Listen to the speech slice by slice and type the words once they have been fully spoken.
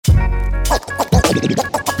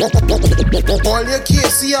All your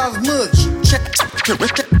kids see have merch. Check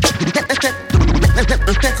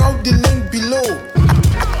out the link below.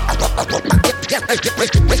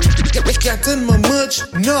 Getting my merch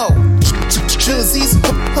now. Jerseys,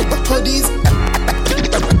 hoodies,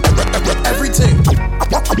 everything.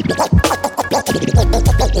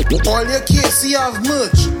 All your kids see have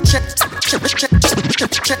merch.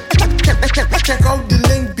 Check out the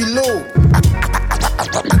link below.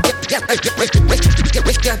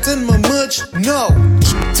 Getting my merch now.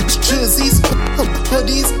 Jerseys,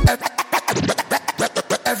 hoodies,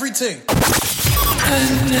 everything.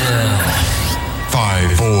 And now,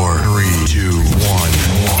 5, 4, 3, 2,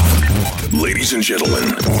 1. Ladies and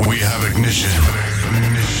gentlemen, we have ignition.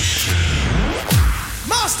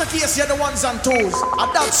 Master KC, you're the ones on toes.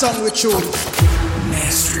 And that song we chose.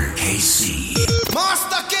 Master KC.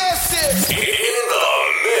 Master KC. In the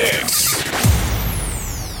mix.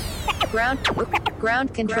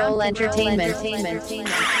 Ground Control Entertainment.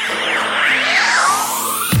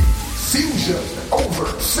 Fusion over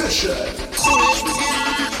Fisher.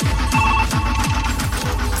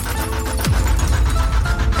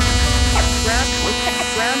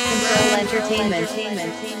 Ground Control Entertainment.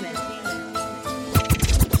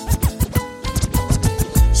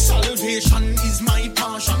 Salvation is my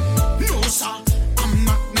passion. No, sir, I'm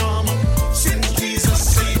not normal. Since Jesus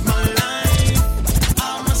saved my life,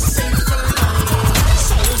 I'm a sinful life.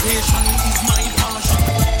 Salvation is my passion.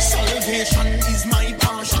 Salvation is my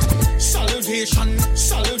passion. Salvation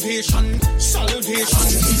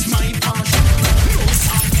is my passion. No,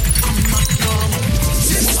 sir, I'm not normal.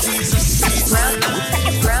 Since Jesus saved my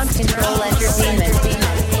life. Ground Control Entertainment.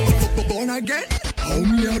 Born again? How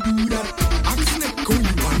me I do that? Ask Nick who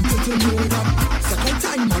you wanted to know that. Second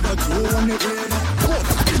time mother throw on the air that.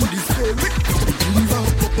 In the spirit, believe out.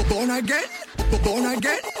 Born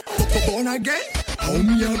again? How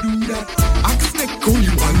me I do that? Ask Nick who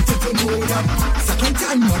you wanted to know that. Second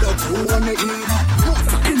time mother throw on the air that.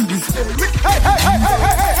 In the spirit,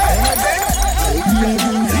 born again? How me I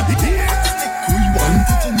do that? Ask Nick who you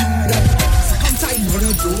wanted to know that. Second time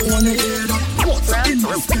mother throw on the air that.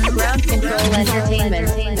 Ground Control Entertainment.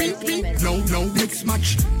 No, mix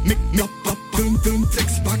match. Make me up, turn,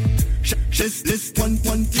 text back. This one,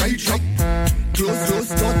 try. Close,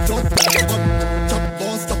 top. Top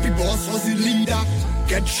boss was the leader.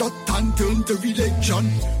 Get shot and turn to religion.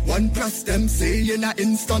 One press them say in an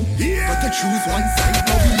instant. But to choose one side,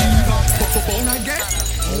 no believer. Born again,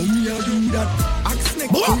 how me I do that? Ask Nick,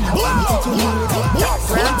 Ground Control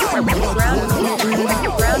Entertainment. Ground Control Entertainment.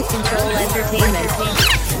 Ground Control Entertainment.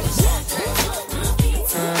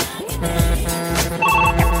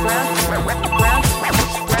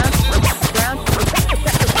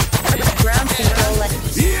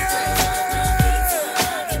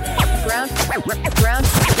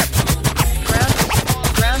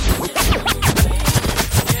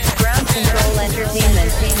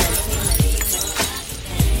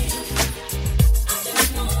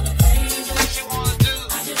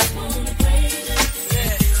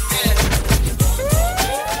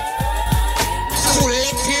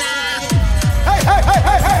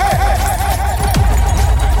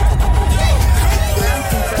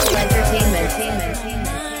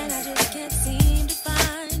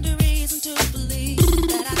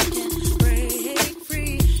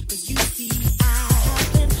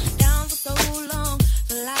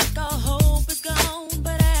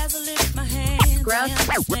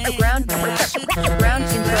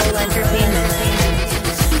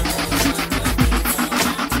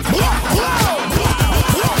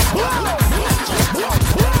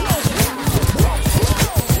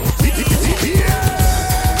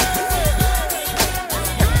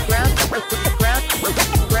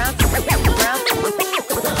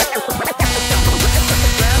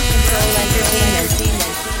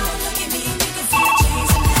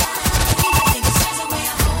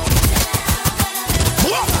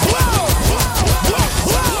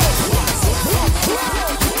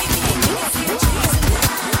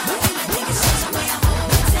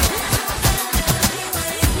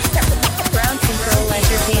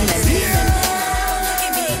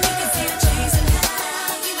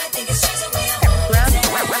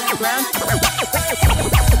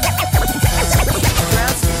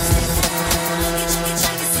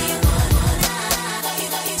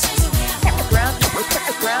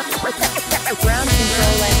 Ground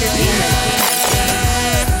Control Entertainment.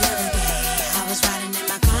 I was riding in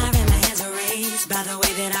my car and my hands were raised. By the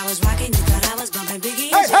way that I was rocking, you thought I was bumping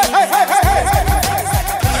Biggie. Said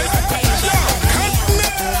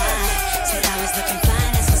I was looking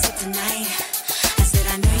fine as I sit tonight. I said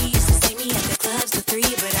I know you used to see me at the clubs for 3,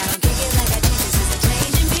 but I don't think it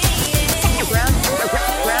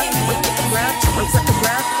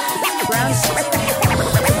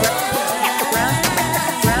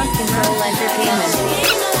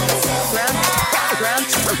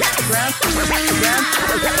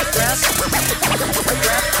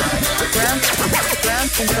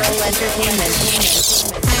Ground Control Entertainment.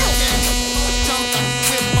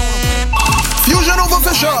 Fusion of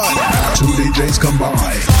official. Two DJs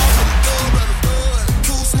combined.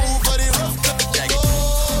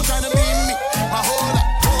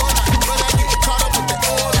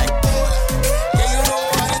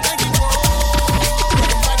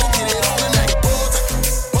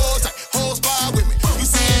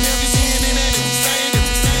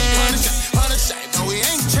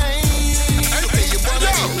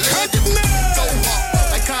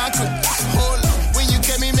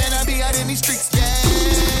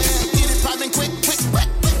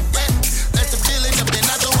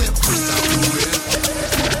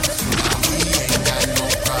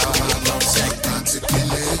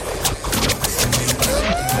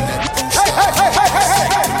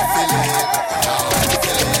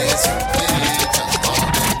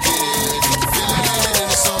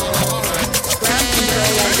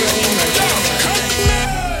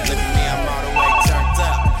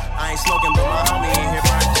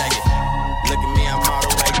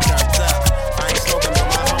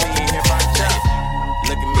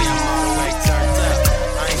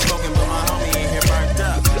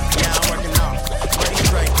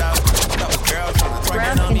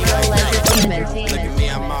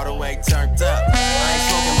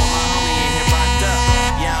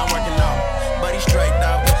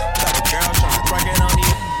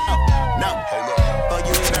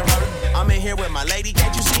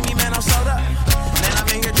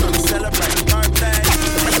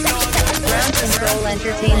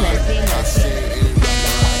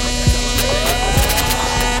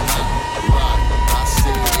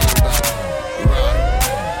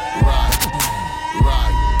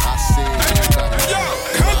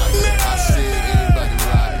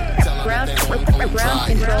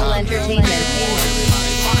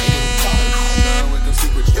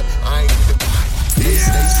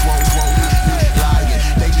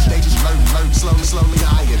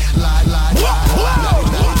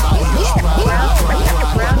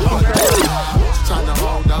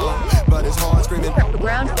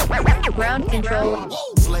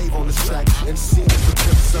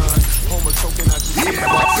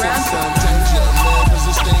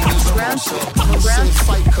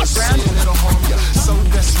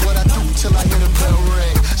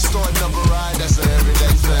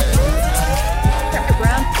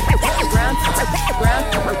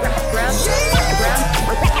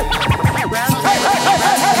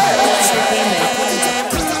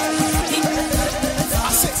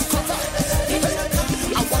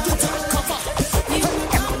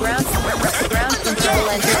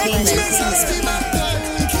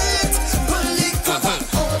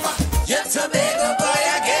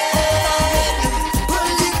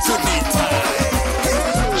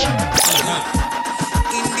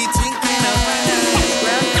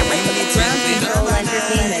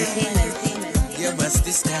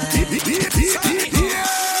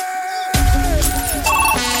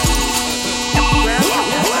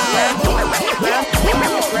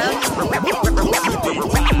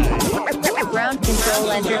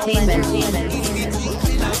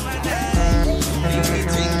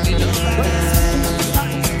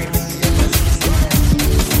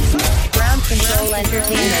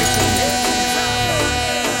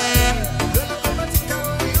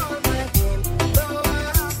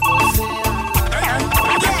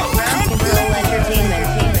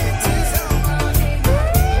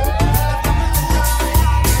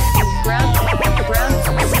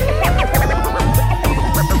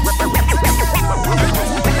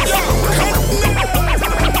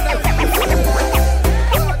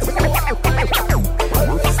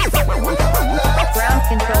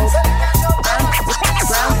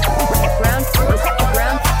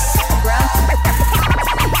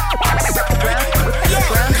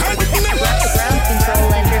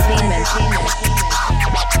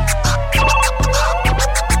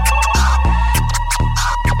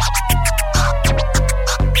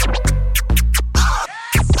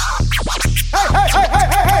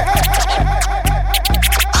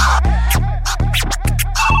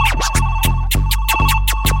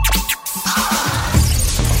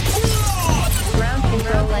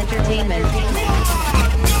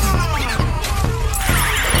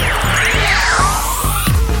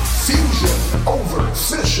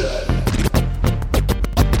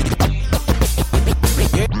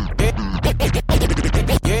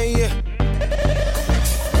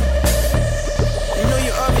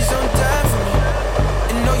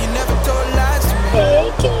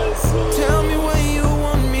 Tell me when you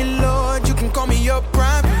want me, Lord. You can call me your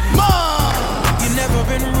prime. You never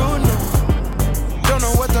been rude.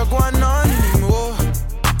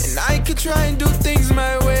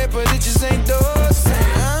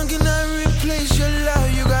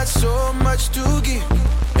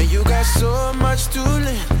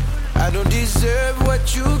 don't deserve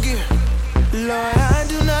what you give. Lord, I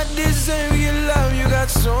do not deserve your love. You got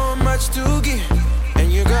so much to give,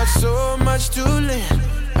 and you got so much to lend.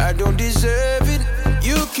 I don't deserve it.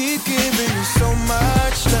 You keep giving me so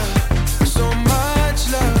much love, so much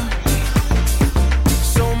love,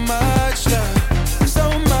 so much love, so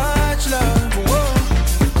much love. Whoa.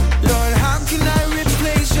 Lord, how can I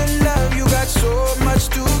replace your love? You got so much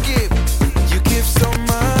to give. You give so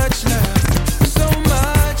much love, so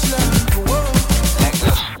much love. Whoa.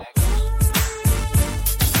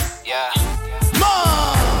 Yeah.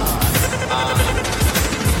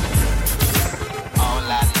 All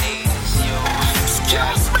I need is you.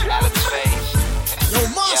 Yeah. Alex Faze. Yo,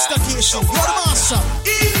 Master Casey, you're the master.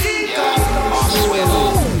 Yeah. Moss Swift.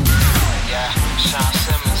 Yeah. Sean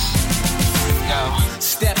Simmons. Go.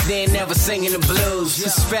 Stepped in, never singing the blues.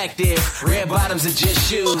 Perspective, red bottoms are just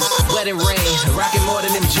shoes. Wedding ring, rocking more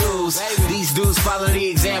than them jewels. These dudes follow the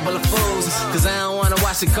example of fools. Cause I don't wanna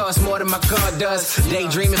watch it cost more than my car does.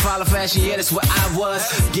 Daydreaming, follow fashion, yeah, that's what I was.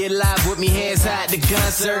 Get live with me, hands high at the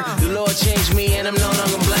concert. The Lord changed me and I'm no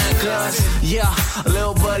longer blind cuz. Yeah,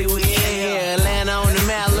 little buddy, we in here. Atlanta on the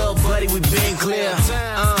map, little buddy, we been clear.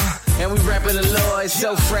 And we rapping the Lord,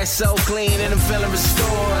 so fresh, so clean, and I'm feeling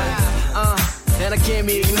restored. And I can't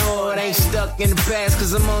be ignored. Ain't stuck in the past,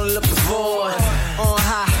 cause I'm only looking forward. On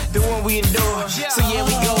high, the one we adore. So yeah,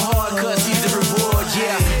 we go hard, cause he's the reward,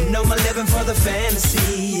 yeah. No more living for the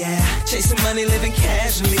fantasy, yeah. Chasing money, living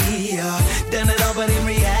casually, yeah. Done it all, but in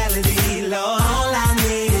reality, Lord, all I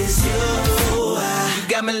need is you. You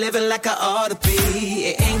got me living like I ought to be.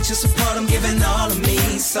 It ain't just a part, I'm giving all of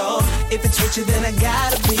me. So if it's with you, then I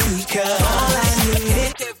gotta be. Cause all I need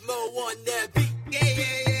is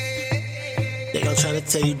they gon' try to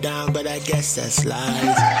tear you down, but I guess that's life.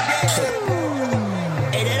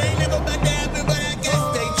 Hey, that ain't never about to happen, but I guess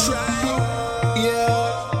they try.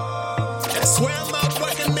 Yeah. I swear I'm a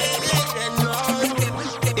fucking man like that, no.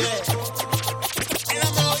 Yeah. And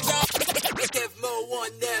I'm always out.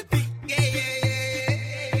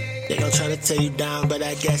 They gon' try to tear you down, but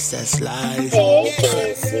I guess that's life. Hey,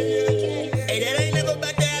 that ain't never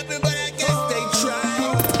about to happen, but I guess they try.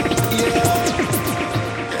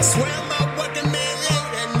 Yeah. I swear I'm a fucking man like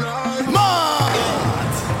that, no. Yeah.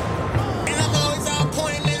 And I'm always on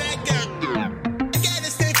point in that gun. I gotta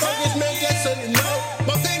stay focused, man, just so you know.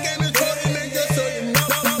 My thing game is rolling, man, just so you know.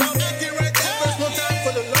 I'm acting right there, first one time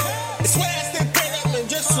for the low. I swear I stay paid up, man,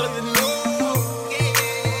 just so you know.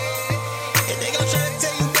 And they gon' try to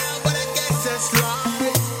tear you down, but I guess that's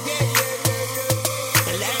life.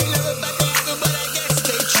 And that ain't never about to happen, but I guess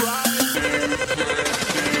they try.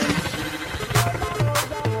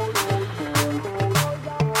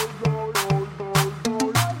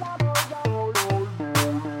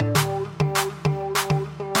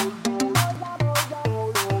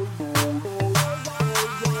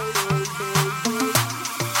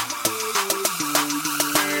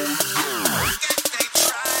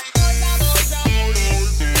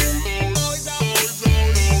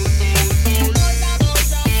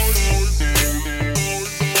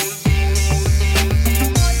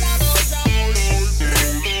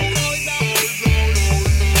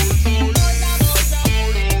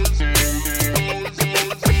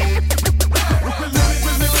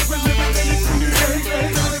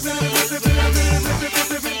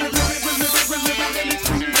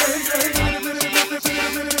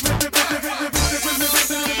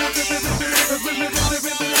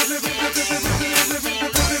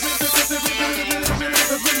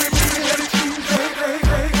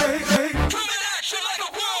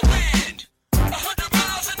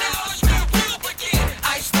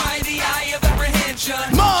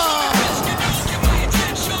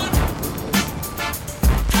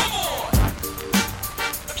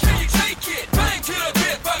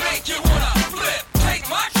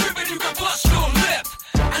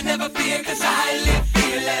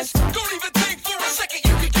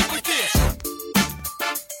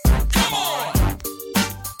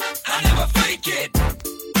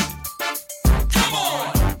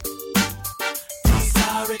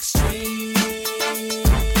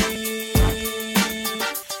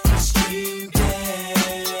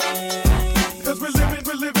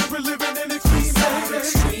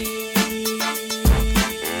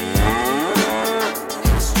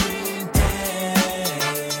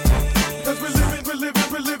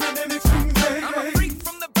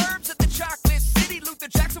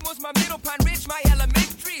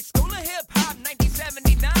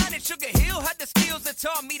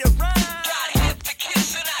 taught me to rhyme. Got hip to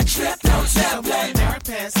kiss and I tripped on tail blade. Why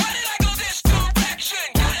did I go this direction?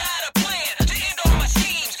 Got out a plan to end all my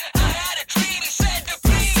schemes. I had a dream, he said to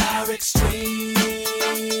please. Are extreme.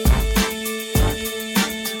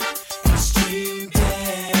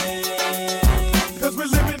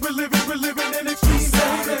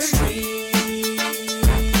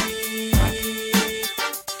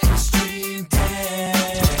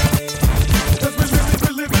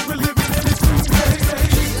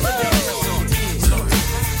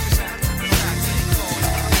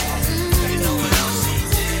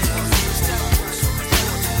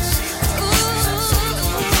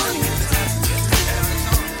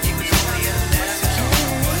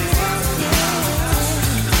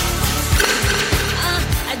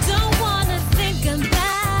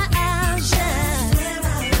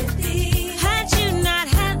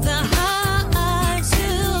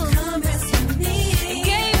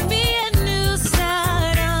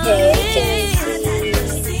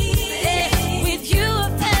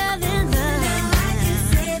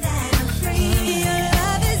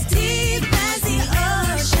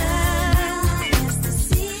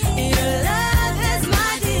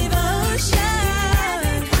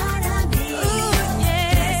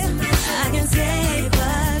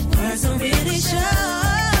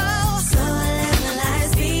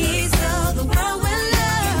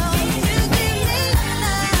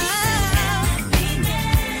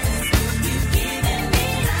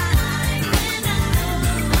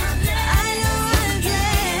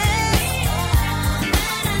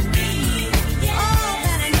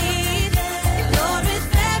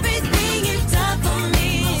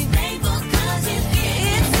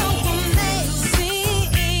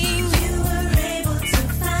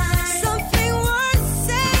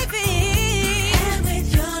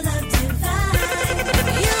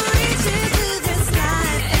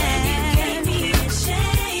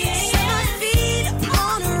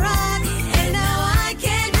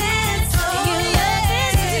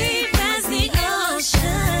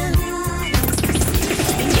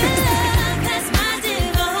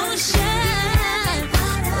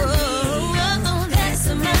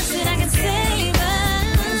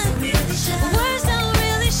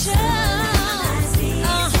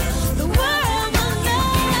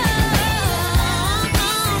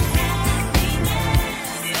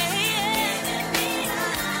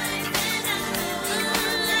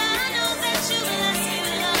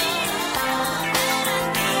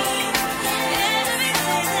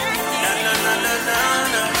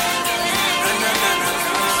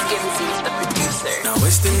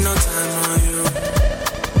 wasting no time on you.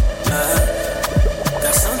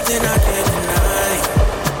 Got something I can't deny.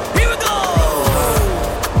 Here we go.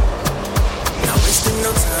 Not wasting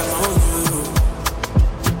no time on you.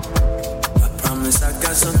 I promise I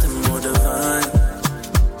got something more divine.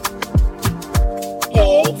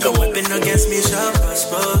 No weapon against me shall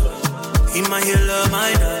prosper. He my healer,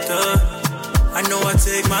 my doctor. I know I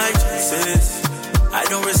take my chances. I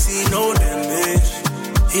don't receive no damage.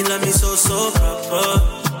 He love me so proper.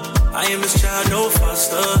 I am his child, no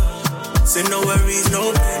foster. Say no worries,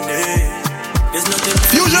 no band-aid. There's nothing.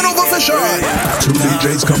 Fusion over Fisher. Two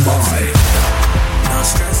DJs combined. No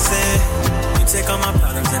stressing. You take all my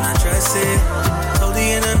problems and I dress it. Told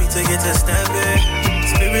the enemy to get to step it.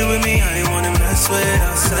 Spirit with me, I ain't wanna mess with.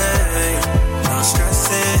 I say, no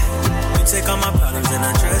stressing. You take all my problems and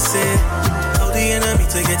I dress it. Told the enemy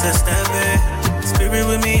to get to step it. Spirit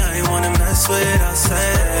with me, I ain't wanna mess with. I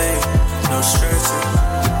say, no stressing.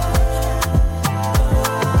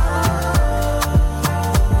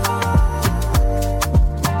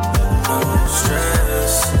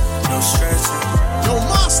 No stressing. Yo,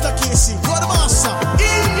 Master Casey, you're the master.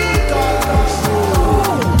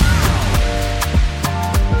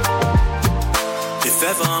 If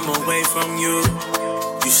ever I'm away from you,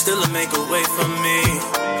 you still make a way from me.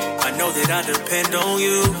 I know that I depend on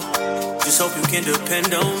you. Just hope you can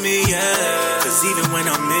depend on me, yeah. Cause even when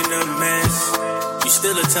I'm in a mess, you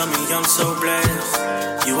still tell me I'm so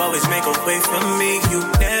blessed. You always make a way from me. You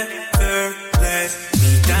never let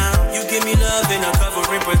me down. You give me love and a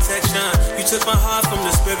covering protection. You took my heart from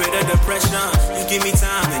the spirit of depression. You give me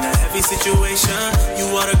time in a heavy situation. You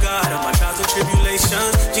are the God of my trials and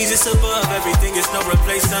tribulations. Jesus above everything, is no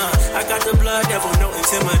replacement. I got the blood devil, no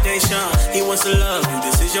intimidation. He wants to love you,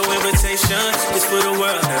 this is your invitation. It's for the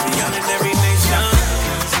world, every young and every nation.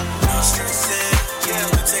 No stressing, yeah.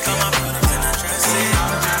 You take all my problems and I dress it.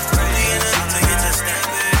 Really enough to get to step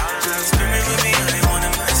it. Spirit with me, I ain't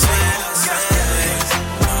wanna mess with. I say,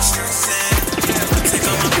 no stressing, yeah. You take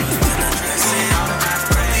all my problems and I dress it.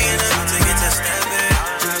 Really enough to get to step it.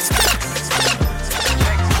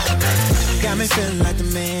 Got me feeling like the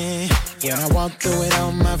man when I walk through with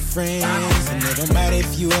all my friends. And it don't matter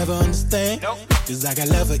if you ever understand, cause I got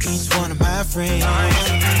love for each one of my friends.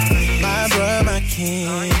 My bro, my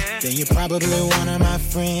king, then you're probably one of my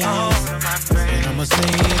friends. And I'ma say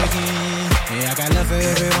it again, yeah, I got love for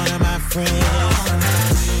every one of my friends.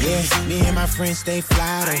 Yeah, me and my friends stay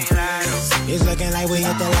fly though. It's looking like we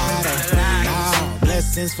hit the lotto. Oh,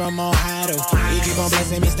 blessings from Ohio. He keep on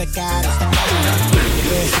blessing me staccato.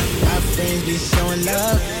 Yeah, my friends be showing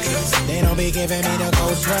love. They don't be giving me the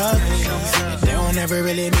cold shrug. They don't ever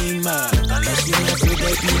really mean much unless you mess with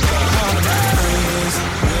their people. All of my friends,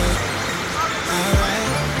 yeah. Alright,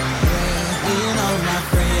 yeah. Being all of my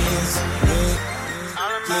friends, yeah.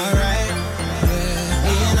 Alright, yeah.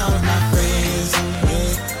 Being all of my friends,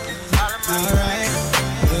 yeah. Alright,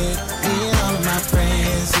 yeah. Being all of my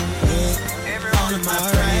friends, yeah. All of my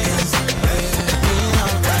friends, yeah.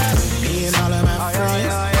 Being all of my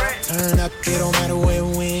friends. Turn up, it don't matter where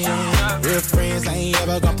we win. Real friends, I ain't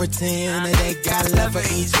ever gonna pretend that they got love for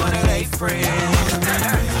each one of their friends. I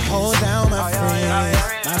hold down my friends.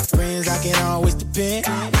 My friends, I can always depend.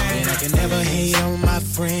 And I can never hate on my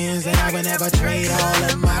friends. And I will never trade all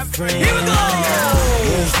of my friends. Here we go!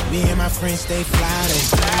 Yeah, me and my friends stay fly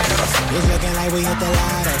though. It's looking like we hit the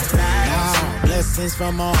lotto. Nah, blessings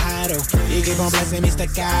from Ohio. You keep on blessing me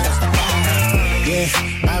staccato. Yeah,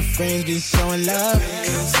 my friends be showing love.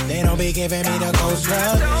 They don't be giving me the cold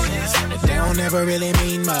shrug. But they don't ever really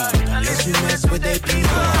mean much unless you mess with their people.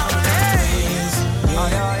 Friends, yeah.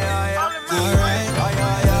 Alright, yeah.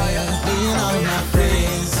 Being all of my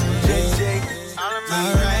friends, yeah.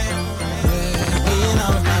 Alright, yeah. Being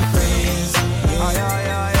all of my friends, yeah. Alright, being all of my friends,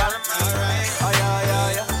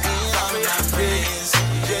 all of my friends.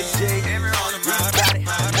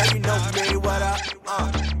 You know me, what up?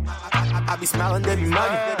 I be smiling, they be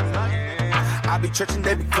money. I be churching,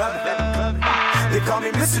 they be clubbing. They call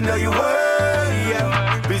me Mr. Know Your Word,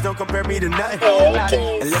 yeah. Please don't compare me to nothing.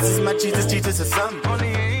 Unless it's my Jesus or something.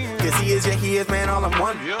 Cause he is, yeah, he is, man, all I'm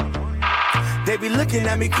one. They be looking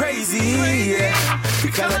at me crazy, yeah.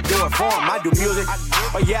 Because I do it for them, I do music.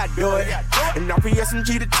 Oh yeah, I do it. And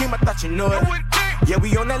RPSMG the team, I thought you knew it. Yeah,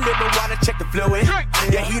 we on that living water, check the fluid.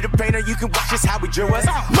 Yeah, he the painter, you can watch us how we drew us.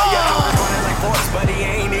 Oh yeah, I'm running like horse, but he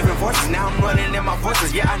ain't even forces. Now I'm running in my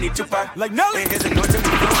forces, yeah, I need to fight. Like no, and his anointing be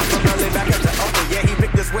blowing from LA back up to Oakland. Yeah, he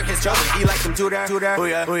picked us with his chosen. He like them to that. Oh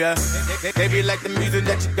yeah, oh yeah. They be like the music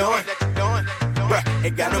that you're doing. bruh,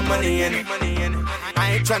 ain't got no money in it.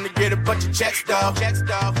 I ain't tryna get a bunch of checks, dawg.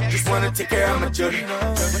 Just wanna take care of my children.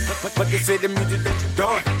 But they say the music that you're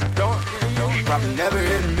doing, probably never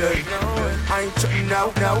hit a million. I ain't tripping,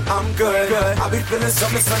 no, I'm good. I be feeling so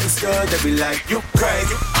misunderstood. They be like, you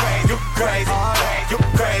crazy, you crazy, you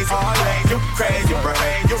crazy, you crazy, bro.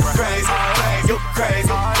 You crazy, you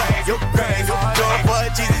crazy, you crazy. Do it for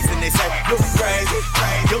Jesus and they say, you crazy,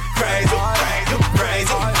 you crazy, you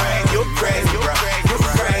crazy, you crazy, bro. You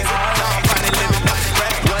crazy. I'm finally living up the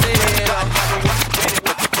rap. What it is,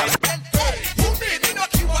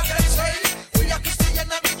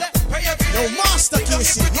 Yo, Master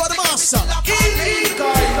Casey, you're the master.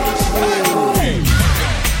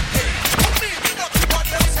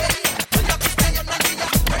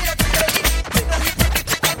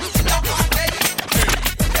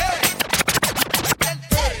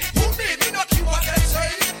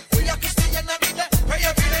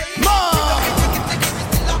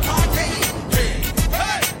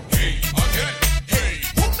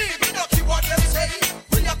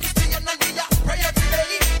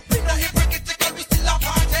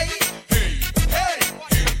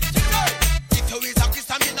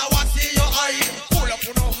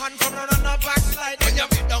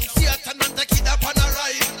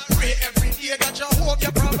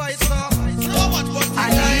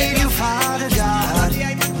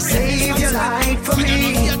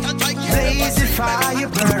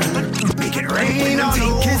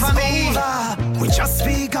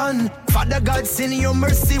 In your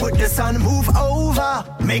mercy with the sun, move over.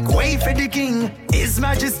 Make way for the king. His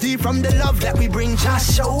majesty from the love that we bring.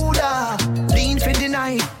 Just shoulder. Lean for the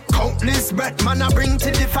night. Countless breath, man, I bring to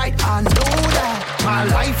the fight. I know that my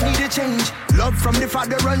life need a change. Love from the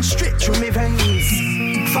Father run straight through me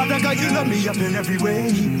veins. Father God, you love me up in every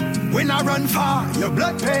way. When I run far, your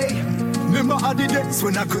blood pay. Remember all the days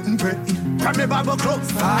when I couldn't pray. Grab me Bible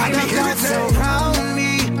close. I be here surround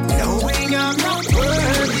me, knowing I'm not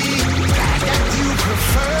worthy.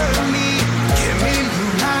 Prefer me, give me new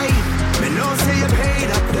life. Me know say you paid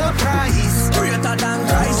up the price. Greater than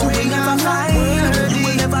Christ, we never find. You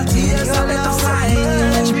will never tears a better sign.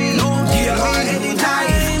 No dear or any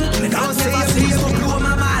time. Me know say you see you blow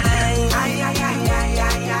my mind.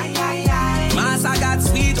 Master God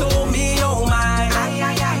sweet, oh me, oh my.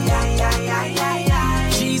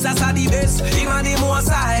 Jesus are the best, him are the most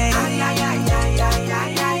high.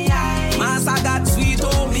 Master God sweet,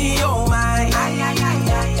 oh me, oh my.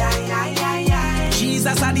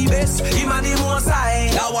 Jesus are the best, him and the most high.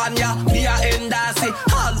 That one ya, me a endorse.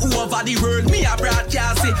 All over the world, me a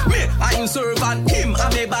broadcast. Me a him servant, him a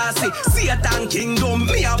me bossy. Satan kingdom,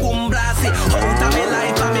 me a boom blast. Out of me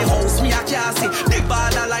life and me house, me a cassie. The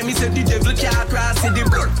border line, me say the devil can't cross it. The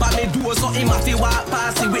blood by me door, so him have to walk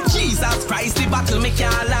past it. With Jesus Christ, the battle me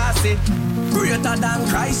can't last it. Greater than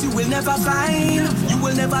Christ, you will never find. You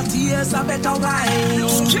will never taste a better wine.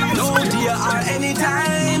 No dear or any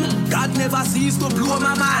time. God never cease to blow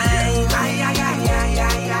my mind.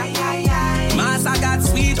 Master God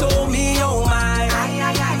sweet, oh me, oh my.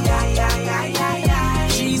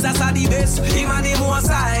 Jesus are the best, him and the most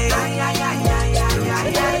high.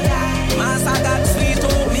 Master God sweet,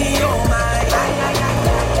 oh me, oh my.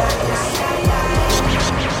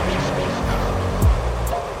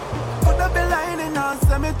 Could have been lying in our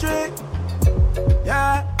cemetery.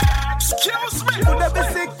 Yeah. Excuse me. Could have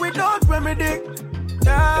been sick without remedy.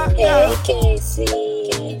 Yeah. Casey.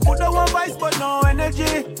 Put the one vice but no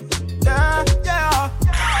energy. Yeah. Put the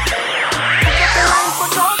line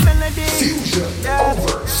but no melody. Fusion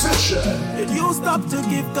over session. Did you stop to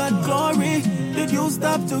give God glory? Did you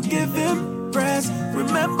stop to give him praise?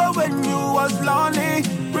 Remember when you was lonely?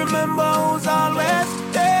 Remember who's always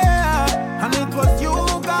there? And it was you,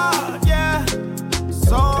 God, yeah.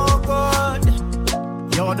 So good.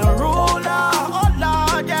 You're the ruler, oh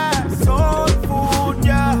Lord, yeah. Soul food,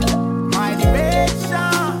 yeah. My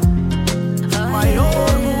liberation. My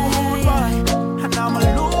own mood, boy. And I'm a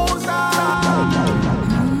loser.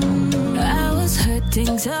 I was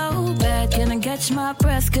hurting so bad. Couldn't catch my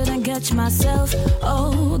breath, couldn't catch myself.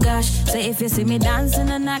 Oh gosh, say if you see me dancing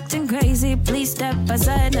and acting crazy, please step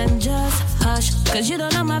aside and just hush. Cause you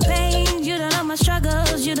don't know my pain, you don't know my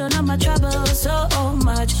struggles, you don't know my troubles so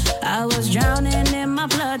much. I was drowning in my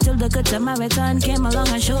blood till the good time my return came along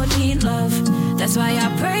and showed me love. That's why I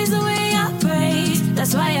praise the way I praise.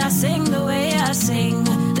 That's why I sing the way I sing.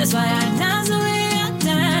 That's why I dance the way I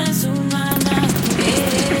dance.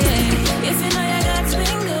 If you know your God's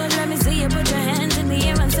been good, let me see you put your hands in the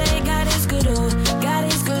air and say God is good, oh, God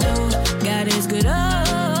is good, oh, God is good, oh,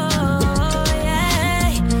 yeah.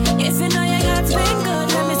 If you know your God's been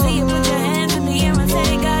good, let me see you put your hands in the air and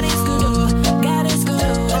say God is good, oh, God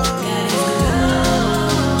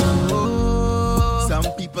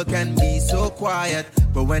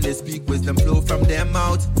they speak, wisdom flow from their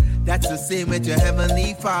mouth. That's the same with your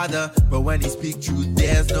heavenly Father. But when he speaks truth,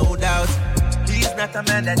 there's no doubt. He's not a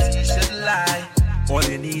man that he should lie. All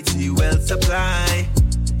he needs he will supply.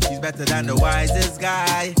 He's better than the wisest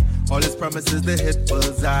guy. All his promises they hit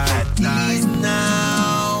bullseye. At ease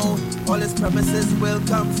now, all his promises will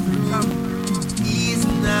come through. Ease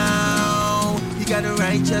now, he got a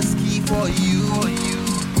righteous key for you.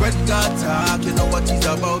 When God talk, you know what he's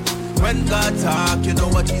about. When God talk, you know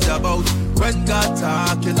what he's about. When God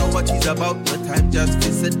talk, you know what he's about. No time just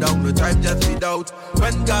to sit down, no time just to doubt.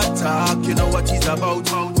 When God talk, you know what he's about.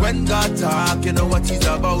 When God talk, you know what he's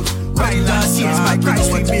about. By last year's by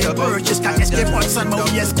Christ we made purchase. Can't escape what's on my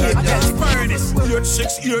we escape death's furnace.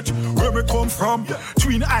 868, where we come from.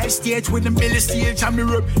 Twin eye stage with the middle stage and me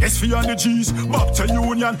rep SV and the G's. Back to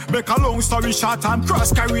Union, make a long story short and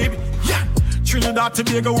cross Caribbean. Yeah. Trinidad,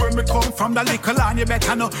 Tobago, where me come from, the little land you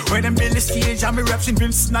better know. Where them build the stage and me reps in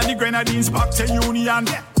Vincent and the Grenadines. Back to Union,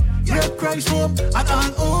 yeah, Christ home and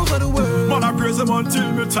all over the world. Man, I praise him until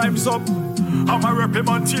me time's up. I'ma rep him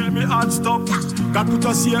until me heart stop. God put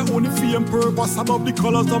us here only for him purpose. Above the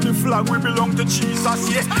colors of the flag, we belong to Jesus,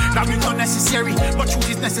 yeah. That be not necessary, but truth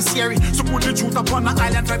is necessary. So put the truth upon the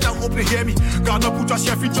island, try to hope you hear me. God no put us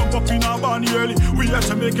here, if he jump up in our barn early. We have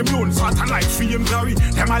to make him known, sort of like for him glory.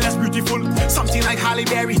 Them are less beautiful, something like Halle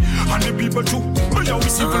Berry. And the people too, but yeah, we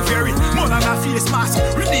simple very. More than a face mask,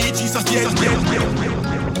 we need Jesus, yeah.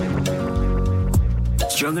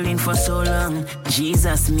 Struggling for so long,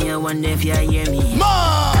 Jesus, me I wonder if you hear me.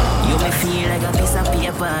 You may feel like a piece of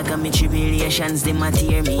paper, got me tribulations, they might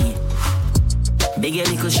tear me. Beg a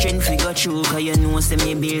little strength we go through, cause you know say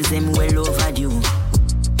me bills them well overdue.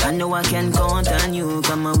 I know I can count on you,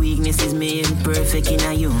 cause my weakness is made perfect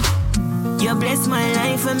in you. You bless my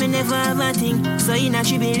life and me never have a thing. So in a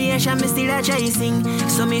tribulation me still a try sing.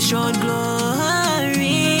 So me shout glory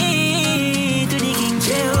to the King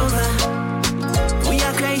Jehovah.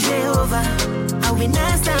 Christ Jehovah, and we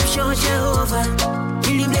not stop shout Jehovah.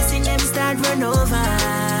 Really blessing them start run over.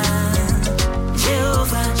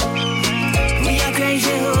 Jehovah, we are Christ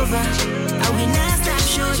Jehovah, and we not stop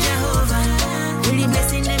shout Jehovah. Really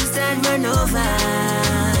blessing them start run over.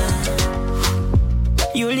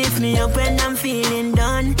 You lift me up when I'm feeling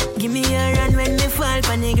down. Give me a run when me fall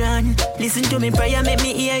on the ground. Listen to me prayer, make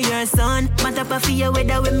me hear your son. Matter for fear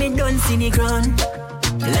whether when me don't see the ground.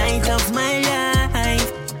 Light of my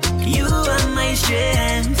life, you are my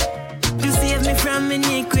strength. You save me from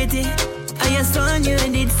iniquity. I your son you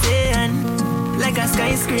did stand like a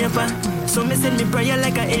skyscraper. So me send me prayer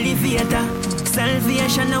like an elevator.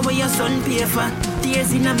 Salvation now where your son pay for.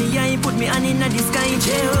 Tears in me eye put me on in the sky.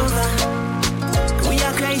 Jehovah, we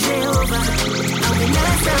are Christ Jehovah, and we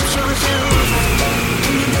not stop show Jehovah.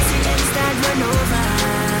 And the blessing them start run over.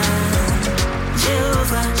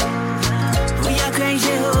 Jehovah, we are Christ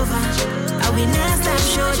Jehovah, and we not stop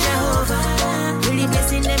show Jehovah. Really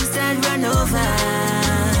blessing them start run over.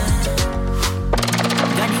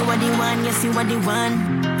 God, you are the one, yes you are the one.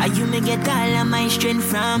 And you may get all of my strength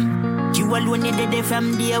from. You alone you did it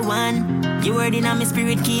from day one. Your word in my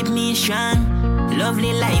spirit keep me strong.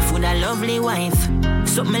 Lovely life with a lovely wife.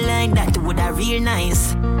 Something like that would a real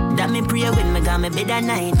nice. That me pray when me got me bed at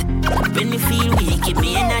night. When me feel weak, keep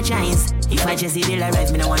me energized. If I just see the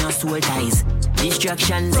arrive, me no want no soul ties.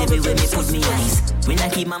 Distractions everywhere me put me eyes. When I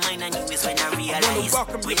keep my mind on you is when I realize.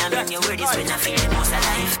 When I'm in your word is when I feel the most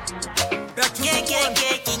alive. To make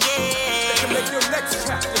your next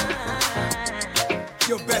chapter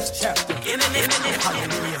your best chapter.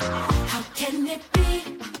 Hallelujah. How can it be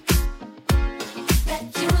that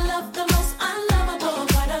you love the most unlovable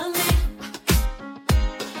part of me?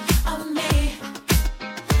 Of me?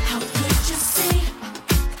 How could you see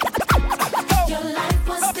your life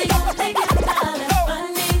was the only gift I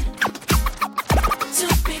need to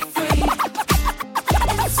be free?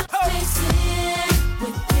 It's amazing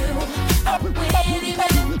with you. I win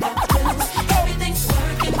even if I lose. Everything's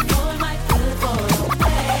working for my good for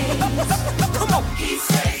always. Come on, he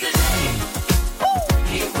says the name.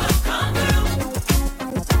 He will come through.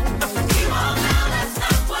 He won't now, that's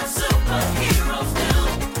not what superheroes do.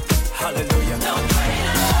 Hallelujah. No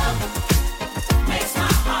greater love makes my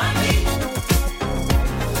heart beat.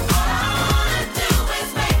 All I wanna do is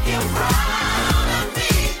make you proud of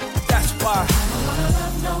me. That's why I don't wanna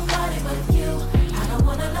love nobody but you. I don't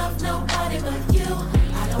wanna love nobody but you.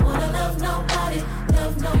 I don't wanna love nobody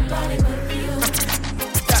but you.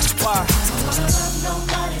 that's why. I don't wanna love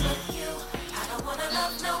nobody but you. I don't wanna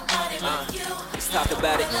love nobody but you. Let's talk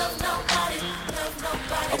about it. Love nobody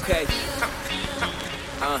Okay.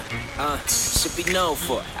 Should be known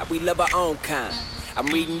for how we love our own kind. I'm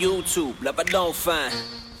reading YouTube, love I don't find.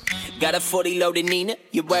 Got a 40 loaded Nina.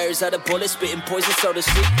 Your words are the bullets, spitting poison, so to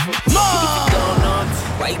speak. If you don't know,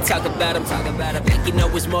 why you talk about him? Think you know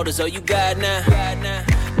his motives, all you got now.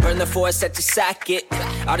 Burn the force at your socket.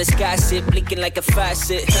 All this gossip blinking like a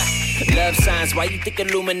faucet. Love signs, why you think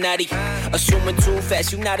Illuminati? Assuming too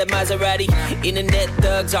fast, you not a Maserati. Internet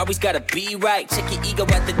thugs always gotta be right. Check your ego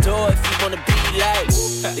at the door if you wanna be like.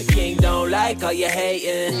 The king don't like all you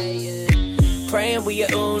hating. Praying we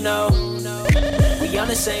are uno. We on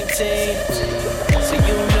the same team, so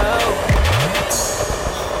you know.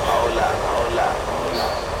 Hold up.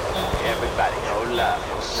 Everybody, hold up.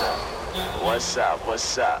 What's up?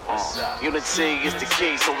 Unity is the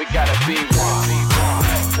key, so we gotta be one.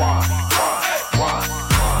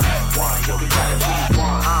 Yo, we gotta be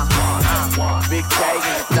one. Big K in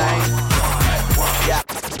the thing. Yeah.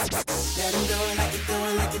 Let him do it like you do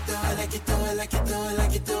it, like you do it, like you do it, like you do it,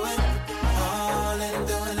 like you do it. Oh, let him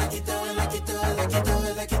do it like you do it, like you do it, like you do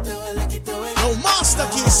it, like you do it, like you do it. Yo, Master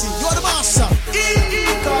Casey, you're the master.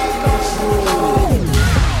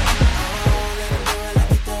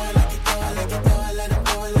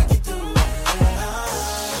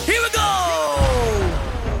 Here we go.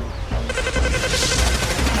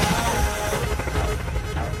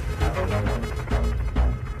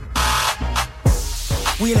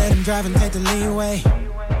 We let him drive and take the leeway.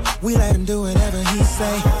 We let him do whatever he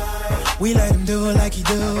say. We let him do it like he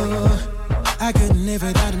do. I couldn't live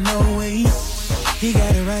without him, no way. He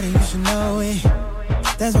got it right and you should know it.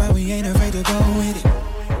 That's why we ain't afraid to go with it.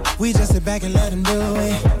 We just sit back and let him do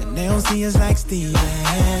it. And they don't see us like Stevens.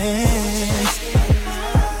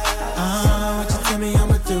 What you tell me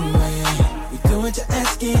I'ma do it. We do what you're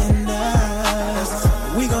asking us.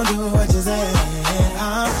 We gon' do what you say.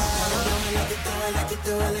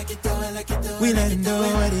 We let him do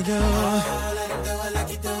what he do.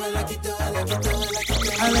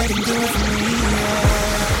 I let him do it for me.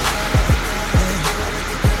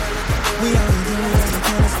 We only do what he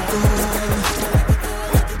tell us to do.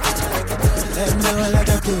 Let him do it like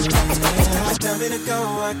I do. Tell me to go,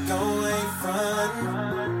 I go, ain't front.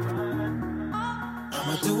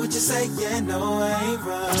 I'ma do what you say, yeah, no, I ain't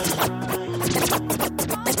run.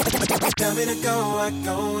 Tell me to go, I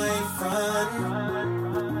go, ain't front.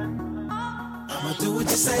 I'ma do what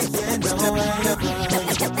you say, yeah, no, I ain't run.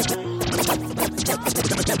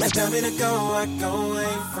 Tell me to go, I go,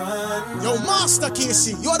 ain't front. Yo, Master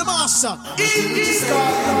Casey, you're the master.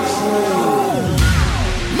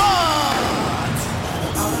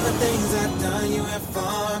 All of the things I've done, you have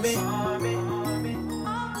for me.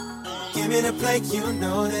 Give me the plate, you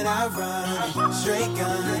know that I run. Straight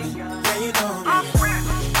gun, yeah, you know me.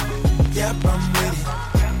 Yep, I'm with it.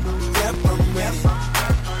 Yep, I'm with it.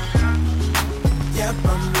 Yep,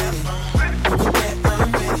 I'm with it. Yeah, I'm with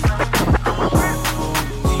it.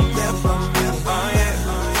 Yep, I'm with it. Yep, I'm with it.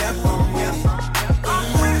 Yep, I'm with it.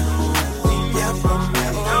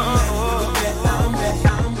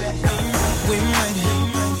 We made it.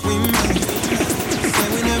 We made it. Say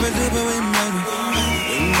we never do, but we made it.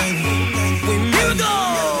 We made it.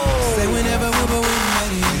 Say we never would, but we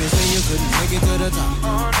made it. They say you couldn't make it to the top.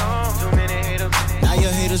 Now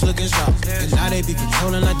your haters looking sharp, and now they be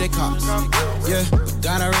controlling like they cops. Yeah, but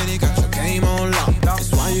God already got your game on lock.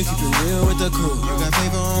 That's why you keep it real with the crew. You got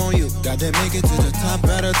favor on you, got that make it to the top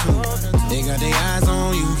better too. They got their eyes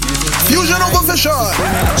on you. Fusion of official.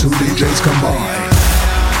 Two DJs combined.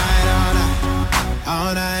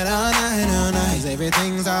 All night, all night, all night.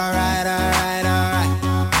 Everything's alright, alright, alright.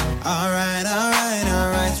 Alright, alright,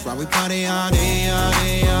 alright. That's why we party all day, all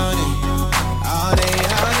day, all day. All day,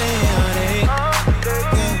 all day, all day.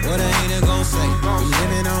 Yeah, what a hater gon' say. We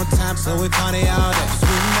living on top, so we party all day.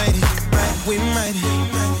 We made it, we made it,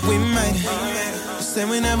 we made it. You said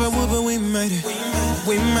we never would, but we made it.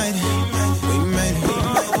 We made it, we made it.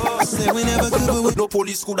 You said we never could, but we No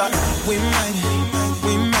police could have. we made it,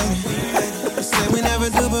 we made it. You said we never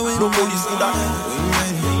do, but we No police could have.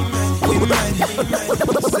 we made it, we made it.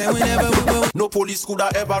 You said we never would, but No police could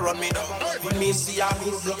have ever run me down. Me see a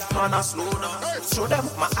move, man, I slow down. Show them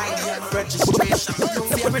my ID and registration.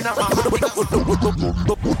 Fearing at my heart.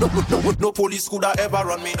 No police could have ever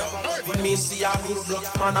run me down. Me see a move,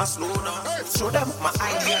 man, I slow down. Show them my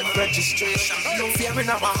ID and registration. Fearing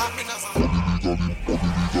at my heart.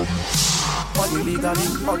 Illegally,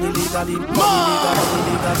 illegally,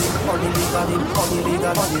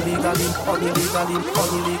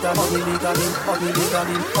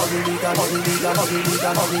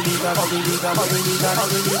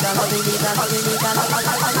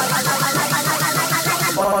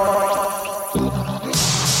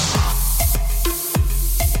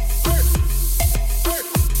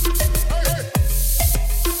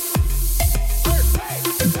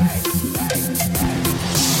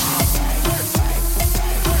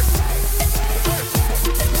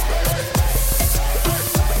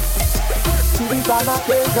 on a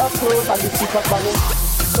page of clothes and the stick up on it.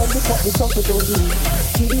 When we cut the chunk, we don't need.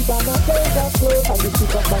 CDs on a page of clothes and the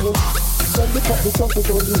stick up on it. When we cut the chunk, we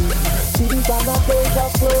don't need. CDs on a page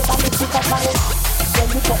of clothes and the stick up on it.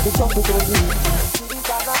 When we cut the chunk, we don't need. CDs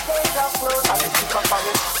on a page of clothes and the stick up on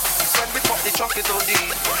it. When we cut the chunk, we don't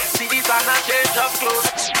need. CDs on a page of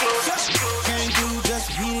clothes. Can't do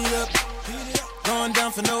just heat it up. Going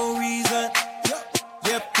down for no reason.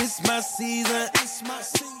 Yep, it's my season.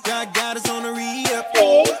 God got us on the re-up.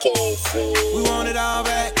 We want it all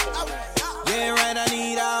back. Yeah, right, I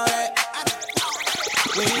need all that.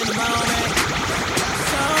 We're in the moment.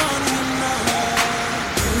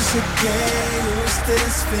 You should get used to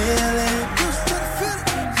this feeling.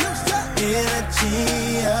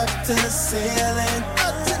 Energy up to the ceiling.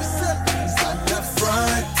 The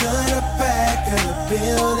front to the back of the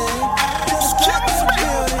building.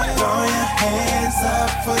 Throw your hands up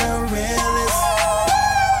for the realest.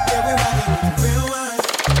 Yeah, we rockin' with the real one.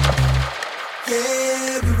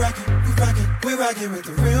 Yeah, we rockin' with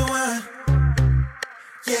the real one.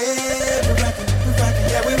 Yeah, we rockin',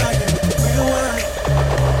 yeah, we rockin' with the real one.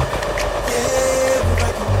 Yeah,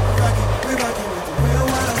 we rockin' with the real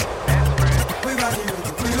one. We rockin' with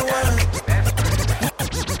the real one.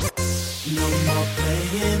 No more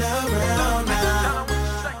playing around now.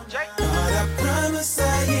 Lord, I promise I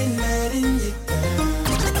ain't letting you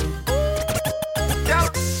down.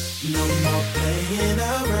 No more playing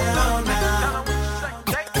around now.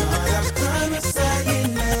 Lord, I promise I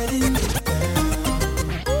ain't letting you down.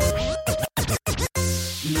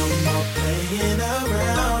 No more playing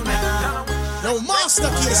around now. Yo,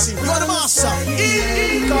 Master Casey, you're the master.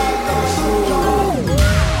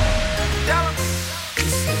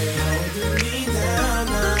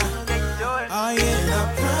 Oh yeah, I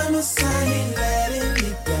promise I ain't letting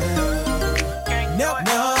you down. No,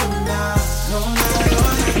 no, no, no,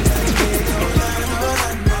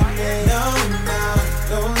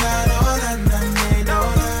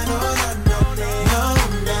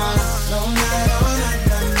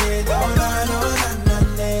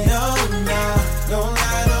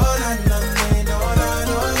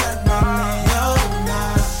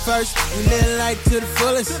 First, we live life to the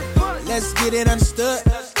fullest. Let's get it understood.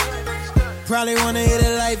 Probably wanna hit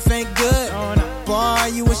it, life ain't good. Boy,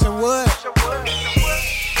 you wish I would.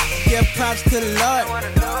 Give props to the Lord.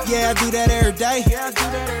 Yeah, I do that every day.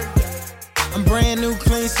 I'm brand new,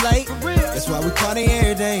 clean slate. That's why we party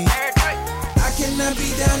every day. I cannot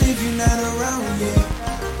be down if you're not around, yeah.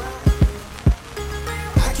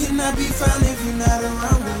 I cannot be found if you're not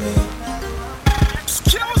around with me.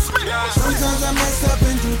 Sometimes I mess up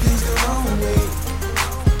and do things the wrong way.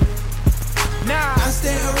 Nah. I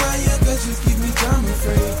stay around you cause you keep me drama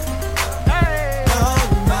free. Hey. Oh,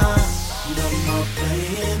 nah. No more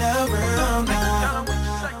playing around now.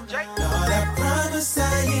 Lord, I promise I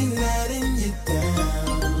ain't letting you down.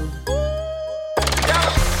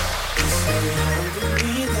 You say holding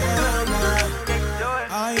me down now.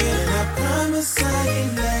 Oh yeah, and I promise I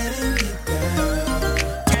ain't letting you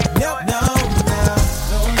down. No, no.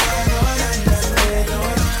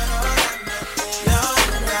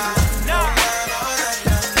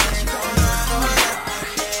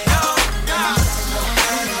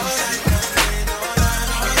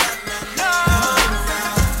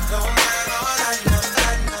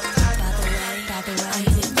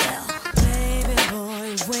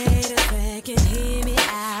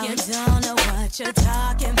 You're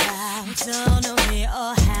talking about, don't know me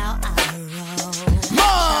or